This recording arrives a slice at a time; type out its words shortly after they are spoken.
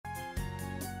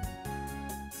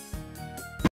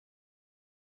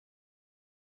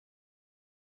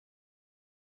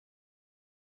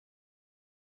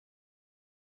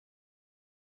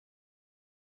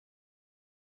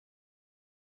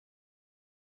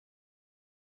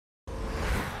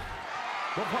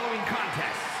The following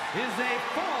contest is a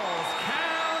Falls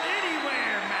Count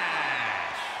Anywhere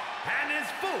match and is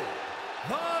for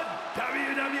the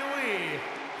WWE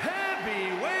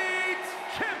Heavyweight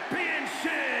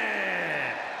Championship.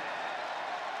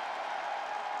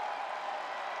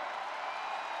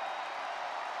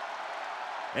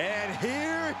 And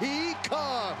here he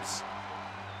comes.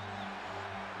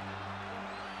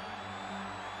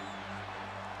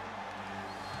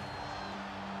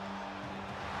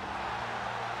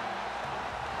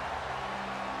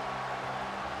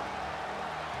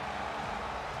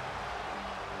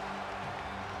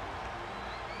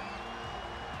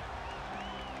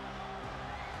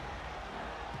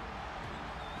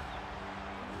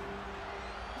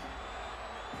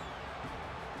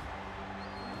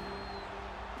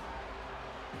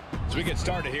 As we get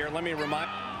started here, let me remind...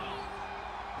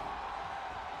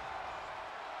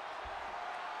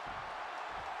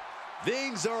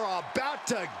 Things are about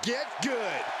to get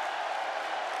good.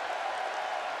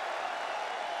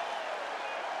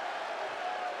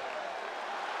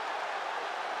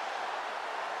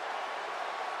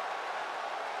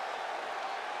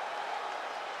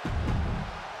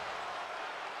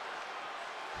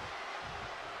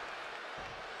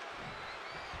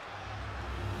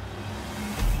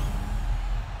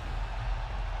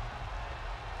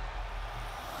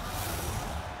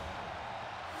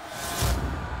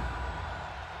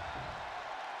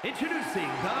 Introducing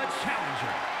the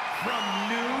challenger from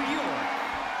New York,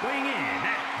 weighing in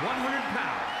at 100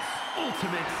 pounds,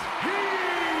 Ultimate Hero!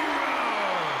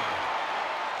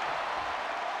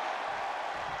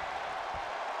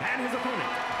 And his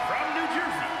opponent from New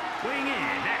Jersey, weighing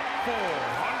in at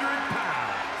 400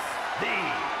 pounds, the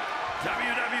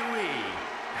WWE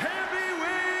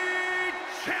Heavyweight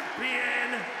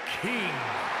Champion, King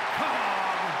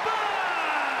Kong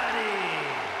Bunny!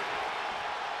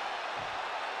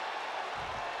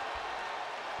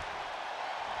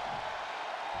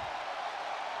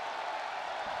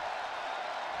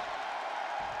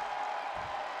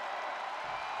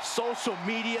 Social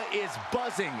media is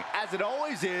buzzing, as it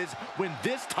always is when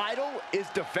this title is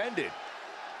defended.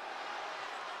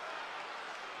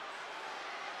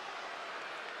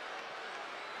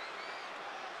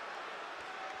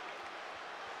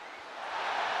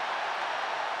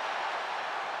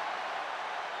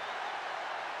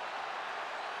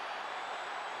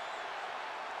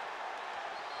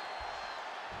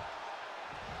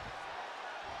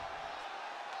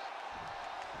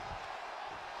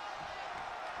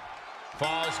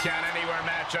 Falls Count Anywhere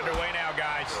match underway now,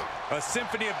 guys. A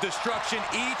symphony of destruction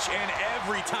each and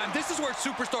every time. This is where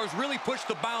superstars really push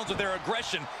the bounds of their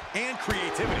aggression and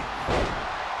creativity.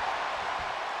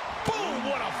 Boom,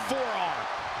 what a forearm.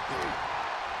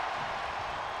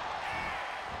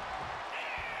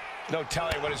 No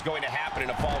telling what is going to happen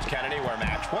in a Falls Count Anywhere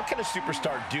match. What can a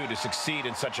superstar do to succeed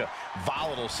in such a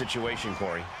volatile situation,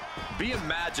 Corey? Be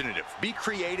imaginative. Be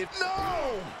creative.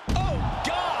 No! Oh,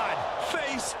 God!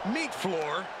 Face, meat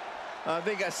floor. I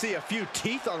think I see a few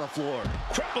teeth on the floor.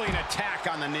 Crippling attack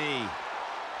on the knee.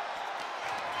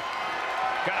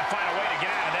 Gotta find a way to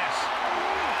get out of this.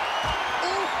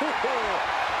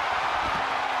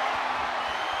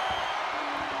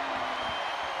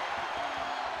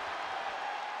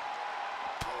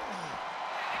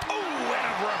 Oh, and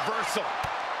a reversal.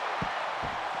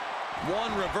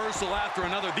 One reversal after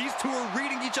another. These two are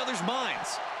reading each other's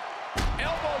minds.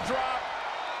 Elbow drop.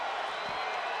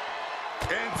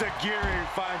 Enziguri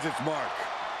finds its mark.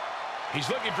 He's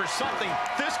looking for something.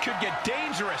 This could get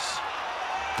dangerous.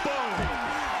 Boom!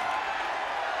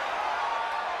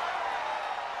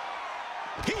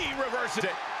 He reverses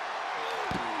it.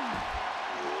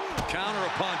 Counter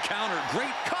upon counter.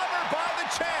 Great cover by the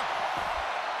champ.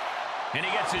 And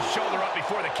he gets his shoulder up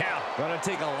before the count. Gonna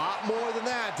take a lot more than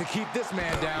that to keep this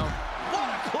man down.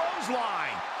 What a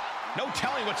clothesline. No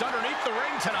telling what's underneath the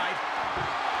ring tonight.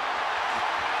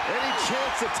 Any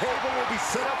chance the table will be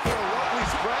set up for a lovely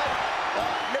spread?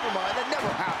 Never mind, that never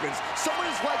happens. Someone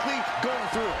is likely going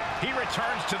through it. He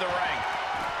returns to the ring.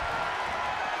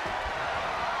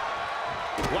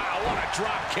 Wow, what a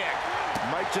drop kick.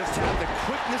 Might just have the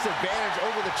quickness advantage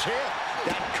over the champ.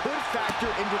 That could factor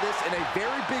into this in a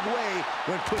very big way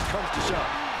when push comes to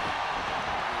shove.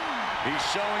 He's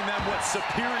showing them what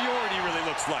superiority really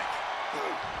looks like.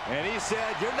 And he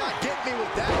said, you're not getting me with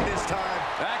that this time.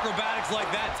 Acrobatics like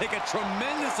that take a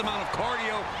tremendous amount of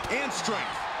cardio and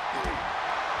strength.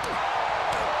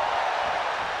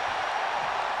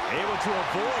 Able to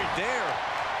avoid there.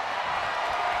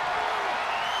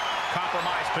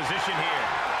 Compromised position here.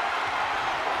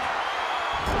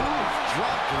 Ooh,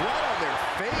 dropped right on their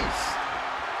face.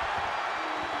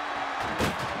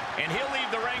 And he'll leave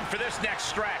for this next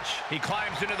stretch. He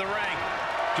climbs into the ring,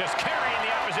 just carrying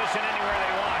the opposition anywhere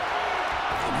they want.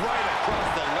 Right across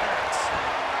the larynx.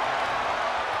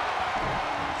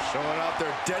 Showing off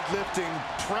their deadlifting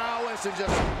prowess and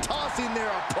just tossing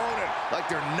their opponent like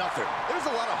they're nothing. There's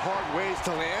a lot of hard ways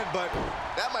to land, but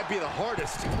that might be the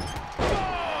hardest.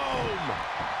 Boom!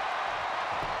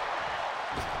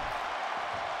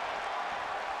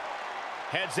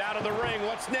 Heads out of the ring.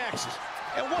 What's next?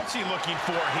 And what's he looking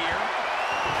for here?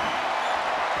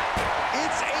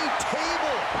 It's a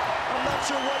table. I'm not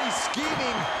sure what he's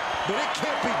scheming, but it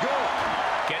can't be good.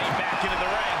 Getting back into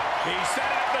the ring. He's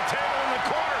setting up the table in the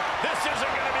corner. This isn't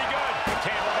going to be good. The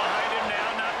table behind him now,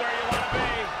 not where you want to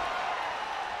be.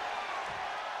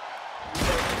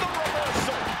 The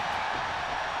reversal.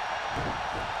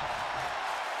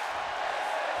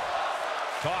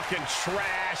 Talking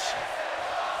trash.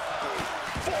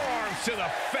 Forearms to the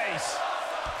face.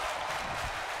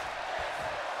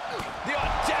 The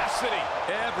audacity.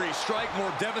 Every strike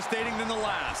more devastating than the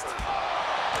last.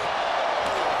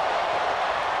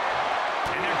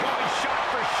 And they're going shot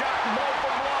for shot, blow for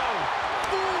blow.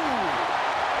 Ooh!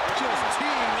 Just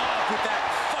teeing off with that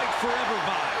fight forever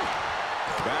vibe.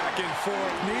 Back and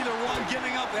forth, neither one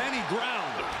giving up any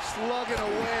ground. Slugging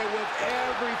away with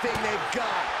everything they've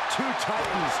got. Two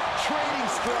titans, trading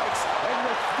strikes, and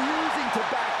refusing to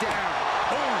back down.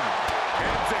 Boom!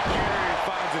 Execution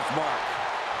finds its mark.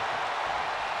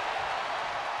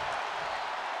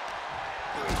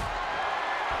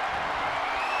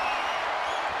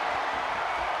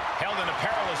 Held in a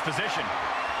perilous position.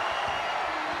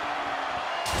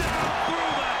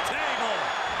 Through the table.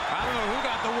 I don't know who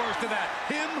got the worst of that,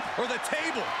 him or the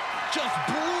table. Just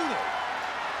brutal.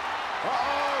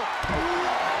 Uh-oh.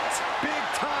 What? Big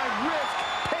time risk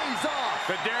pays off.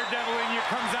 The daredevil in you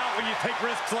comes out when you take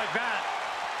risks like that.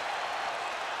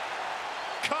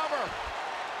 Cover.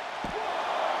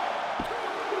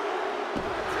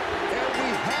 And we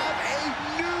have a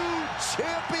new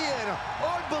champion.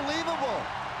 Unbelievable.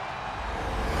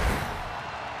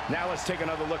 Now let's take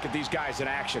another look at these guys in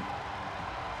action.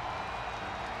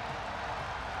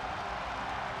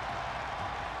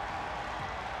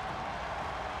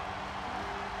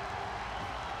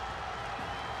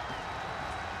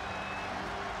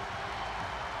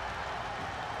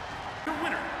 The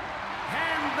winner,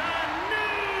 and the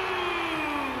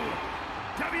new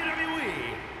WWE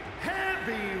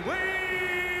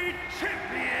Heavyweight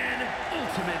Champion,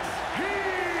 Ultimate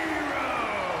Hero.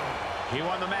 He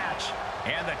won the match,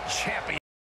 and the champion.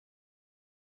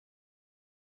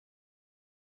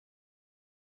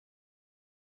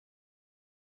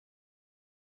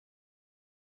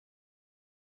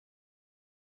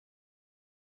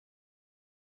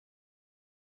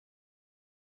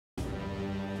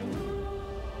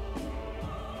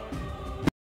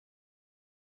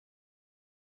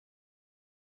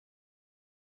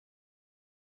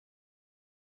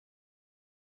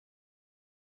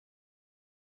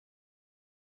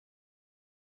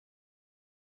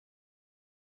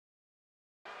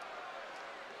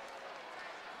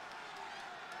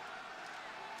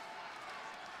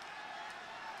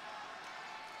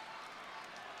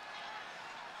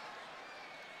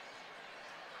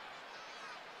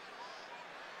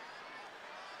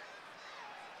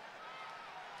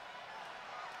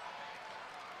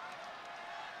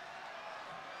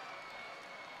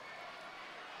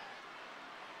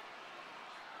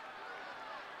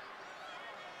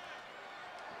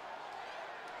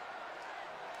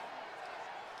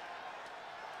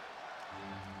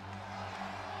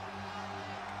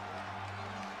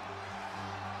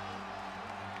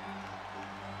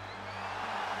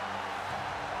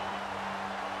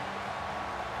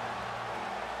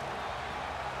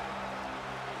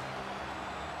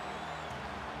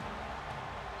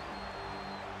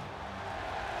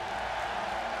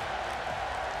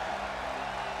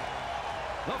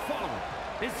 The following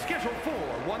is scheduled for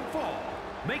one fall,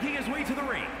 making his way to the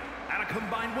ring at a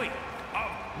combined weight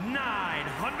of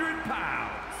 900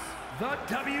 pounds. The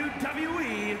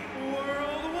WWE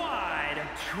Worldwide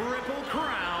Triple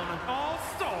Crown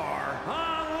All-Star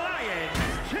Alliance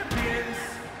Champions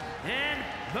and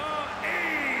the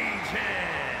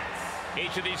Agents.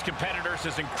 Each of these competitors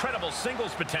has incredible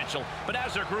singles potential, but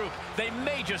as a group, they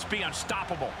may just be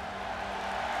unstoppable.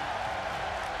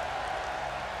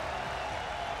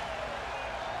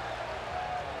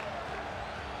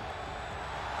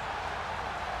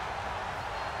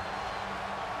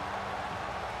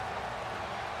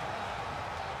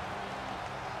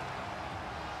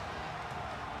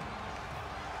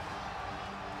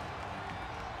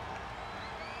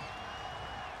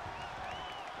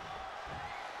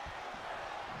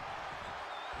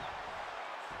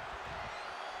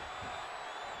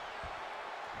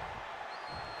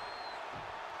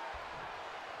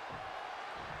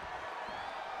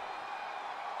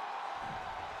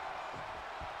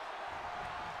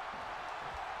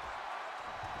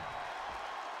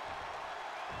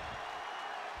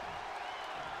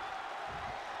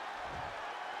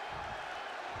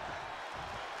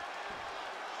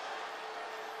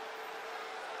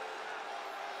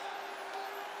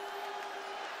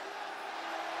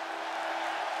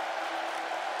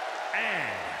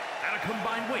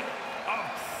 combined weight of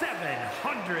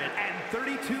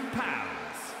 732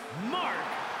 pounds, Mark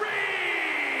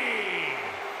Reed,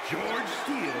 George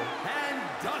Steele, and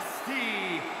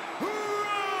Dusty Rhodes,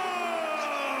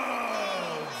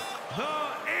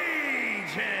 the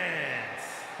Agents.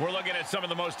 We're looking at some of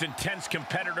the most intense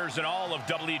competitors in all of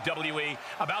WWE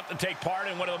about to take part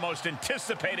in one of the most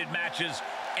anticipated matches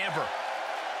ever.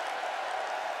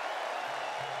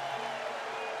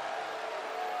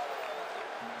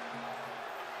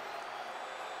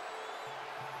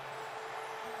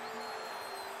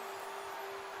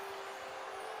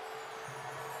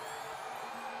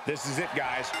 This is it,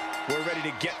 guys. We're ready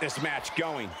to get this match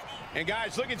going. And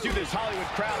guys, looking through this Hollywood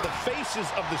crowd, the faces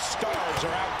of the stars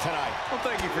are out tonight. Well,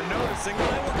 thank you for noticing.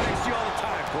 I work next to you all the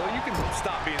time, Cole. You can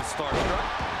stop being starstruck.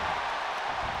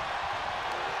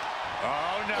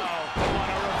 Oh, no. On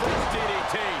a reverse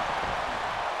DDT.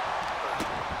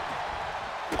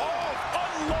 Oh,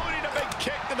 unloading a big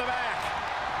kick to the back.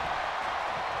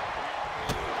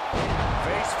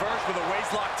 Face first with a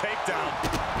waistlock takedown.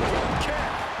 Kick.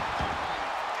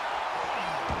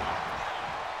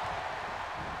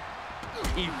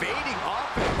 Evading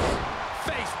offense.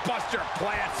 Face buster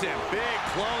plants him. Big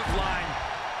clothesline.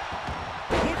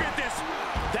 Look at this.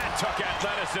 That took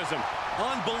athleticism.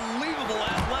 Unbelievable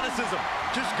athleticism.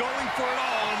 Just going for it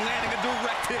all and landing a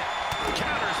direct hit.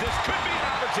 Counters. This could be an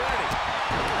opportunity.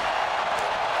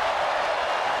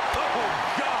 Oh,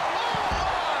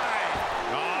 God.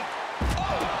 Oh,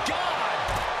 God.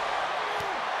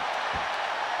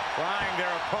 Flying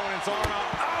their opponent's arm out.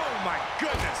 Oh, my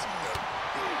goodness.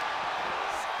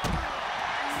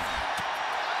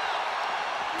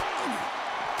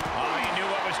 Oh, he knew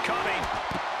what was coming.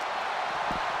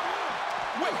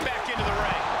 Went back into the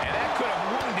ring. And that could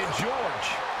have wounded George.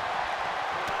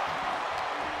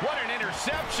 What an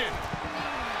interception.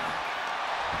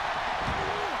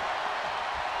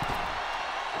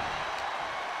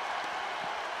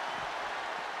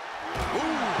 Ooh,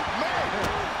 man!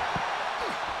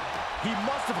 He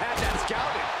must have had that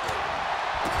scouted.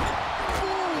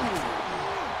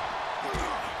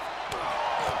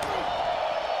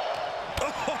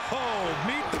 Oh,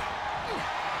 meet the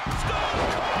Stone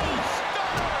Cold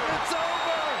Stunner. It's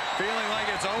over. Feeling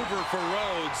like it's over for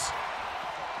Rhodes.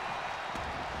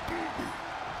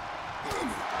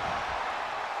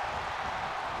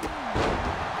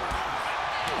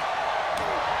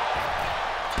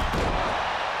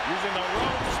 Using the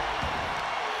ropes.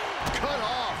 Cut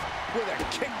off with a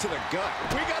kick to the gut.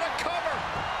 We got a cover.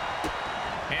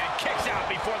 And kicks out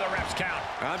before the refs count.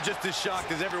 I'm just as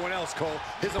shocked as everyone else, Cole.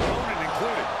 His opponent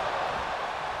included.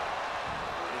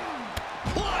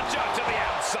 Launch out to the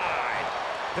outside.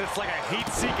 It's like a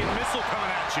heat-seeking missile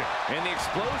coming at you. And the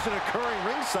explosion occurring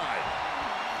ringside.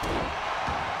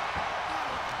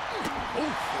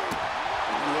 Oof.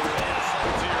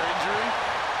 To your injury?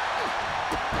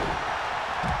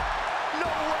 No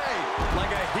way.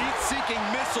 Like a heat-seeking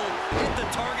missile hit the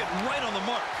target right on the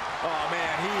mark. Oh,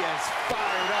 man, he is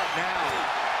fired up now.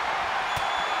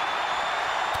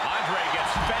 Andre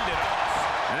gets fended off.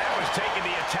 And that was taking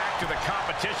the attack to the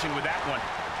competition with that one.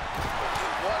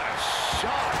 What a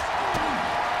shot.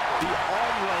 The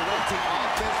unrelenting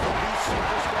offense from these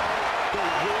superstars. The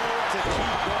will to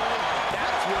keep going.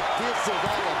 That's what this is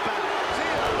all about. See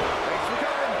ya. Thanks for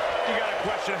coming. You got a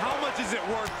question. How much is it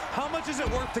worth? How much is it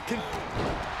worth to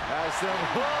Has them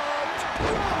hooked.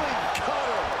 Rolling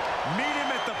cutter. meet him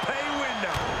at the pay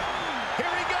window?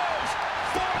 Here he goes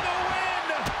for the win.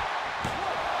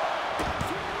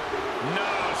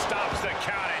 No, stops the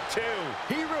count at 2.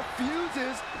 He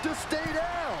refuses to stay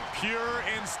down. Pure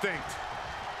instinct.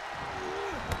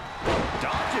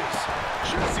 Dodges.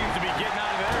 Sure seems to be getting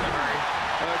out of there in a hurry.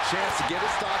 A chance to get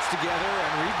his thoughts together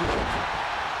and regroup.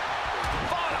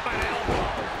 Fought up an elbow.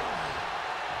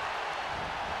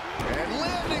 And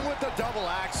landing with the double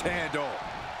axe handle.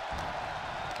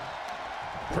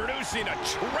 Producing a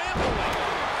trampling.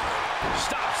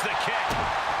 Stops the kick.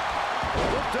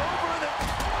 Looked over and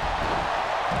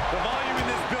The volume in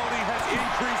this building has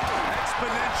increased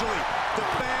exponentially. The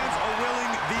fans are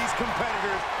willing these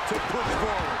competitors to push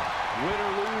forward. win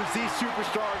or lose, these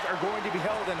superstars are going to be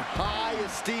held in high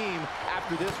esteem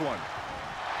after this one.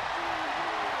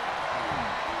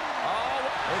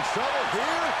 Oh, in trouble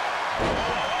here.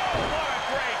 what a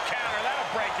great counter.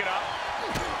 That'll break it up.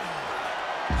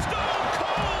 Stone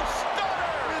Cold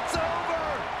Stunner. It's over.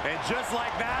 And just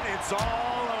like that, it's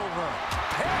all over.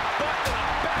 Headbutt to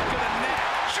the back of the neck.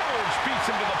 George beats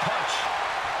him to the punch.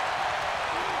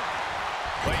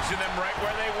 Placing them right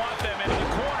where they want them, into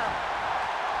the corner.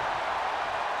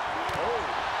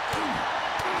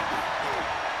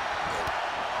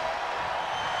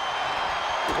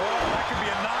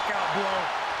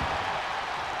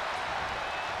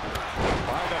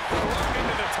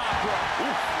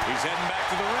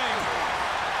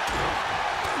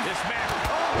 this match.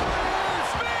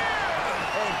 Oh, spear!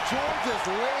 And George is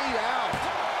laid out.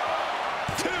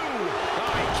 2.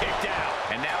 Oh, he kicked out.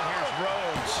 And now here's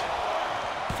Rhodes.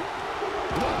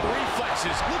 What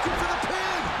reflexes. Looking for the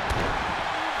pin.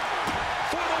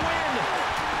 For the win.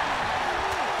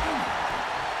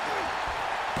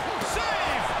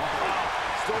 Save.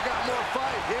 Still got more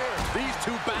fight here. These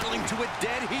two battling to a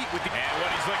dead heat with the... And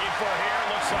what he's looking for here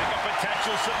looks like a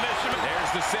potential submission.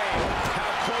 There's the save.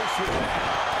 How close was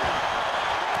that?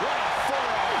 What a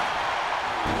forearm.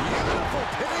 Beautiful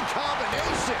pinning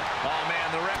combination. Oh, man,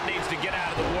 the ref needs to get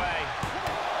out of the way.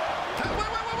 Wait.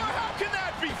 How can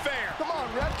that be fair? Come on,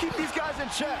 ref, keep these guys in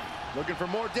check. Looking for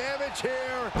more damage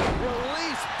here.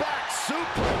 Release back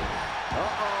suplex.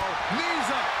 Uh-oh. Knees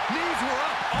up. Knees were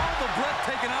up. All the breath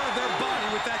taken out of their body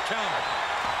with that counter.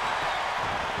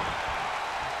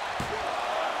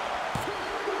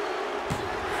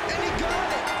 And he got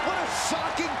it. What a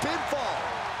shocking pinfall.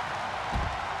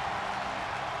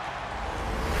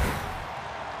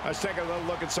 Let's take a little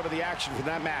look at some of the action from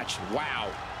that match. Wow.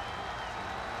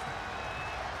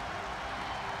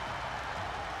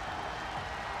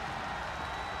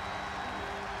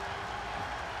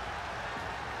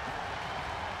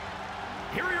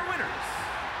 Here are your winners,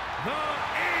 the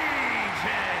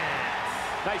Agents.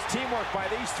 Nice teamwork by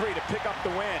these three to pick up the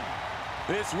win.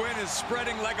 This win is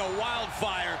spreading like a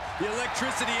wildfire. The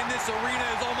electricity in this arena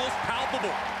is almost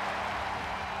palpable.